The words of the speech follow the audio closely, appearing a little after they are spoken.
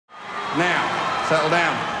Now, settle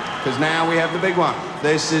down, because now we have the big one.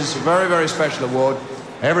 This is a very, very special award.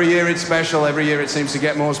 Every year it's special, every year it seems to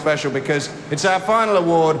get more special because it's our final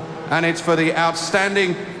award and it's for the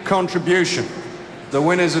outstanding contribution. The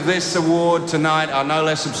winners of this award tonight are no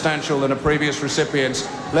less substantial than the previous recipients.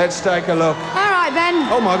 Let's take a look. All right, Ben.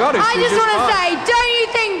 Oh my God, it's I just want to say, don't you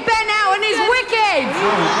think Ben Houghton is wicked?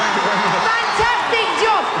 Oh, thank you very much. Fantastic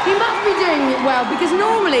job. He must be doing it well because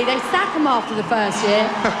normally they sack him after the first year.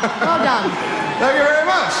 Well done. Thank you very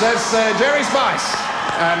much. That's Jerry Spice.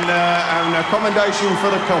 And a commendation for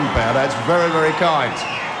the compare. That's very, very kind.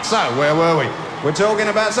 So, where were we? We're talking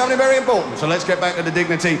about something very important. So let's get back to the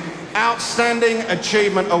dignity. Outstanding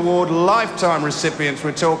Achievement Award lifetime recipients.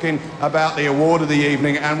 We're talking about the award of the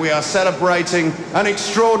evening, and we are celebrating an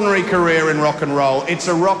extraordinary career in rock and roll. It's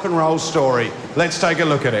a rock and roll story. Let's take a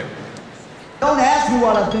look at it. Don't ask me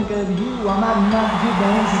what I think of you. I'm not enough to the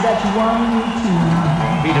answers that you want me to.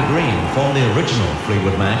 Peter Green formed the original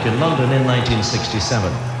Fleetwood Mac in London in 1967.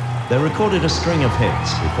 They recorded a string of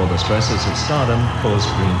hits before the stresses of stardom caused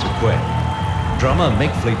Green to quit. Drummer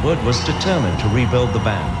Mick Fleetwood was determined to rebuild the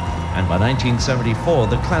band, and by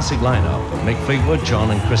 1974 the classic lineup of Mick Fleetwood,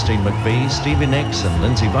 John and Christine McVie, Stevie Nicks and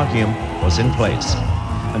Lindsey Buckingham was in place.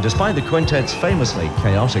 And despite the quintet's famously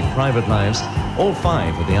chaotic private lives, all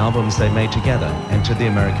 5 of the albums they made together entered the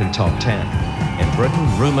American top 10. In Britain,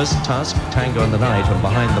 Rumours, Tusk, Tango in the Night and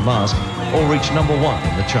Behind the Mask all reached #1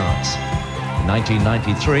 in the charts. In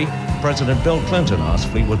 1993, President Bill Clinton asked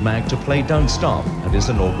Fleetwood Mac to play Don't Stop at his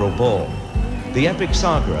inaugural ball. The epic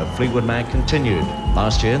saga of Fleetwood Mac continued.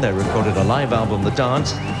 Last year, they recorded a live album, The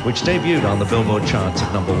Dance, which debuted on the Billboard charts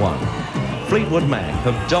at #1. Fleetwood Mac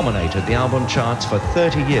have dominated the album charts for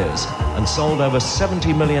 30 years and sold over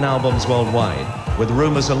 70 million albums worldwide, with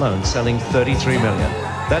Rumours alone selling 33 million.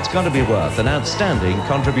 That's got to be worth an outstanding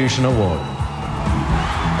contribution award.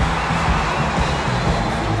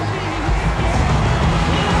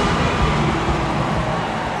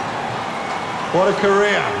 What a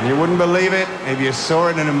career. You wouldn't believe it if you saw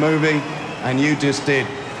it in a movie, and you just did.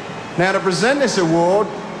 Now, to present this award,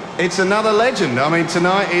 it's another legend. I mean,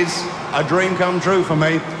 tonight is a dream come true for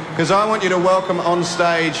me, because I want you to welcome on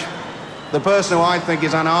stage the person who I think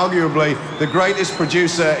is unarguably the greatest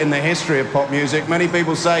producer in the history of pop music. Many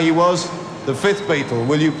people say he was the 5th Beatle.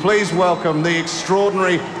 Will you please welcome the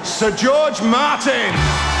extraordinary Sir George Martin?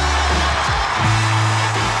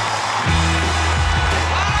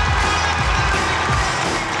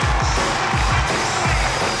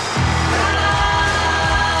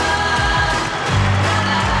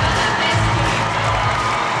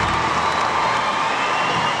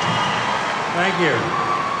 Thank you.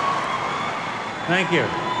 Thank you.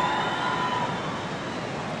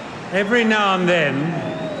 Every now and then,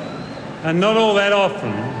 and not all that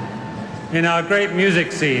often, in our great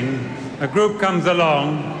music scene, a group comes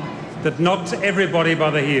along that knocks everybody by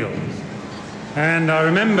the heels. And I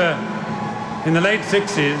remember in the late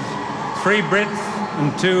 60s, 3 Brits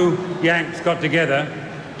and 2 Yanks got together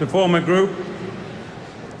to form a group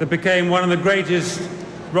that became one of the greatest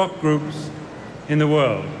rock groups in the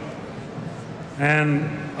world. And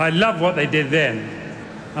I love what they did then.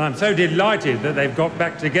 And I'm so delighted that they've got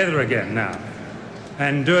back together again now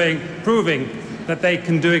and proving that they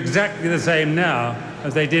can do exactly the same now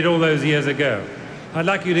as they did all those years ago. I'd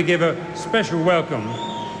like you to give a special welcome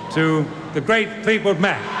to the great Fleetwood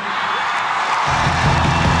Mac.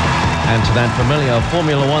 And to that familiar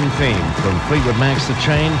Formula One theme from Fleetwood Mac's The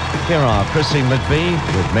Chain, here are Christine McVie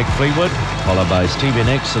with Mick Fleetwood, followed by Stevie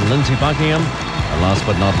Nicks and Lindsey Buckingham, and last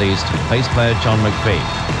but not least, bass player John McVie.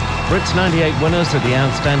 Brit's 98 winners at the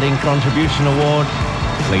Outstanding Contribution Award,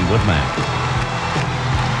 Fleetwood Mac.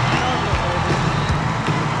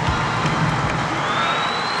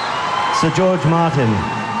 Sir George Martin,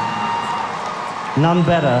 none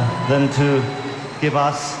better than to give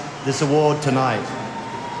us this award tonight.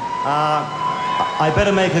 I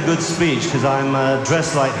better make a good speech because I'm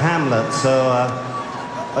dressed like Hamlet, so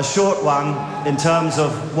a short one in terms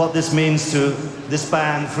of what this means to this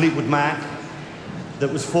band, Fleetwood Mac,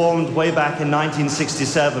 that was formed way back in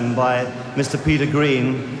 1967 by Mr. Peter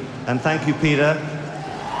Green. And thank you, Peter.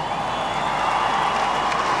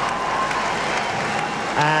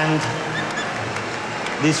 And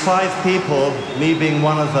these 5 people, me being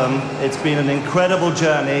one of them, it's been an incredible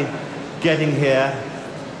journey getting here,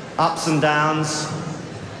 ups and downs,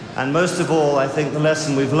 and most of all, I think the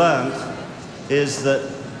lesson we've learned is that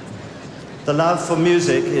the love for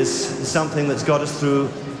music is something that's got us through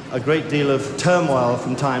a great deal of turmoil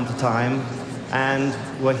from time to time, and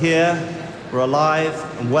we're here, we're alive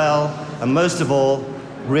and well, and most of all,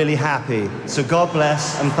 really happy. So God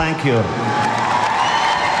bless and thank you.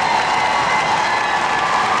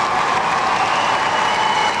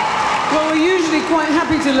 quite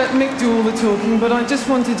happy to let Mick do all the talking, but I just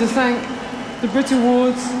wanted to thank the Brit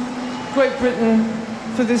Awards, Great Britain,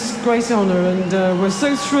 for this great honour, and we're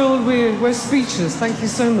so thrilled, we're speechless. Thank you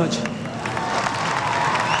so much.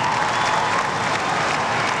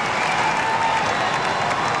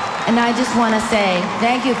 And I just want to say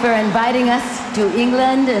thank you for inviting us to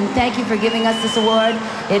England, and thank you for giving us this award.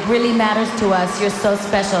 It really matters to us. You're so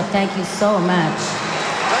special. Thank you so much.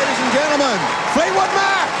 Ladies and gentlemen, Fleetwood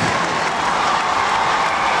Mac!